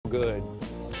good.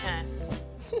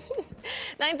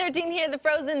 9:13 here. The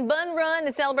Frozen Bun Run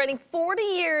is celebrating 40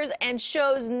 years and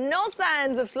shows no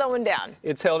signs of slowing down.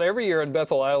 It's held every year in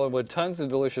Bethel Island with tons of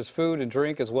delicious food and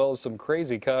drink, as well as some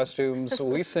crazy costumes. So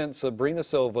we sent Sabrina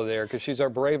Silva there because she's our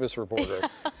bravest reporter.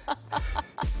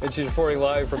 And she's reporting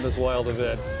live from this wild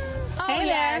event. Oh, hey,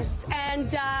 yes.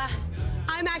 And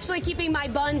I'm actually keeping my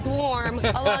buns warm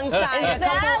alongside a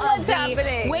couple of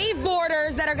the wave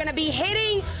boarders that are going to be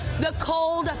hitting the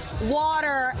cold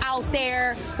water out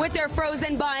there with their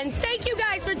frozen buns. Thank you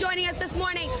guys for joining us this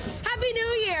morning. Happy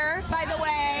New Year, by the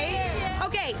way.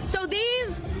 Okay, so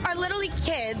these are literally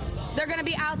kids. They're going to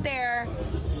be out there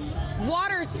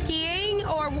water skiing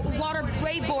or water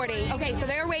wakeboarding. Okay, so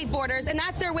they're wakeboarders, and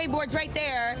that's their wakeboards right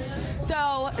there.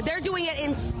 So they're doing it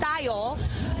in style.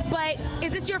 But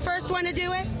is this your first one to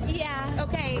do it? Yeah.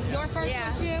 Okay, your first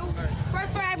one too?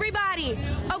 First for everybody.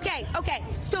 Okay.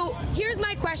 So here's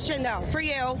my question though for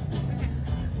you.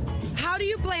 How do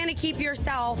you plan to keep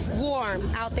yourself warm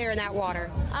out there in that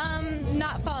water?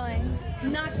 Not falling.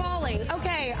 Not falling.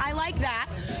 Okay, I like that.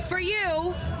 For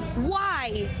you,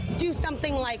 why do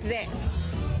something like this?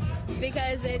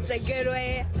 Because it's a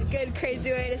good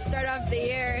crazy way to start off the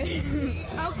year.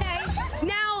 Okay.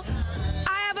 Now,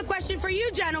 I have a question for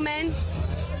you, gentlemen.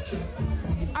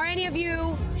 Are any of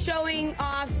you showing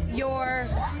off your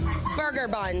burger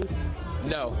buns?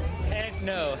 No. Heck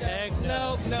no. Heck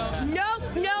no. No.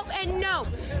 Nope, and no.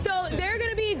 So they're going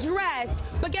to be dressed,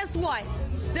 but guess what?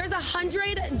 There's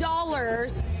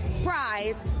 $100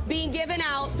 prize being given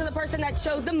out to the person that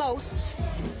shows the most.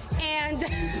 And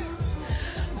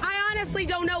I honestly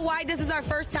don't know why this is our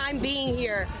first time being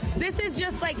here. This is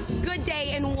just like good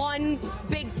day in one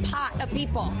big pot of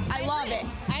people. I love it.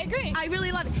 I agree. I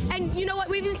really love it. And you know what?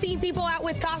 We've been seeing people out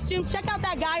with costumes. Check out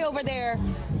that guy over there,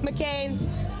 McCain.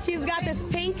 He's got this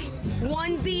pink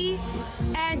onesie.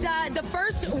 And the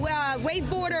first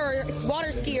wakeboarder or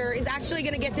water skier is actually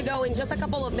going to get to go in just a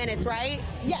couple of minutes, right?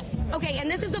 Yes. Okay, and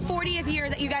this is the 40th year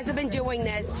that you guys have been doing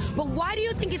this. But why do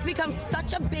you think it's become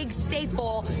such a big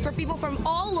staple for people from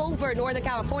all over Northern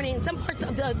California and some parts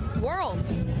of the world?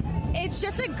 It's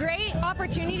just a great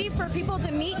opportunity for people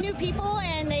to meet new people,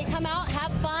 and they come out,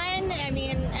 have fun. I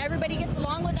mean, everybody gets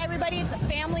along with everybody. It's a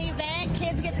family event.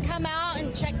 Kids get to come out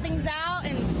and check things out.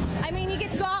 And I mean, you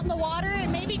get to go out in the water. It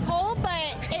may be cold,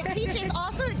 but it teaches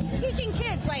also, it's teaching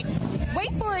kids like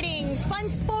wakeboarding, fun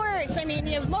sports. I mean,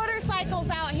 you have motorcycles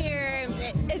out here.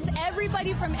 It's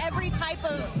everybody from every type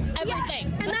of everything.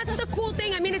 Yeah, and that's the cool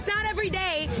thing. I mean, it's not every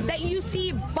day that you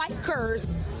see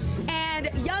bikers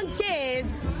and young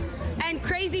kids and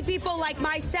crazy people like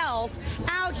myself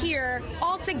out here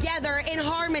all together in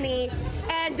harmony.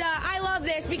 And I love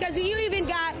this because you even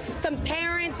got some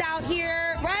parents out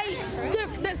here, right?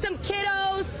 There's some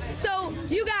kiddos. So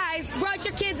you guys brought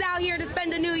your kids out here to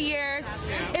spend the New Year's.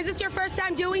 Is this your first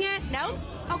time doing it? No.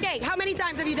 Okay, how many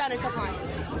times have you done it so far?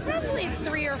 Probably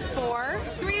 3 or 4.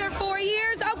 3 or 4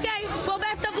 years? Okay, well,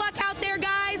 best of luck out there,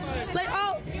 guys.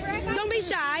 Don't be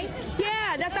shy.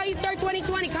 Yeah, that's how you start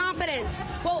 2020, confidence.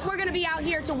 Well, we're going to be out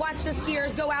here to watch the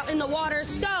skiers go out in the water,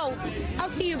 so I'll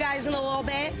see you guys in a little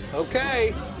bit.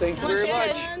 Okay, thank you very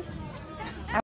much.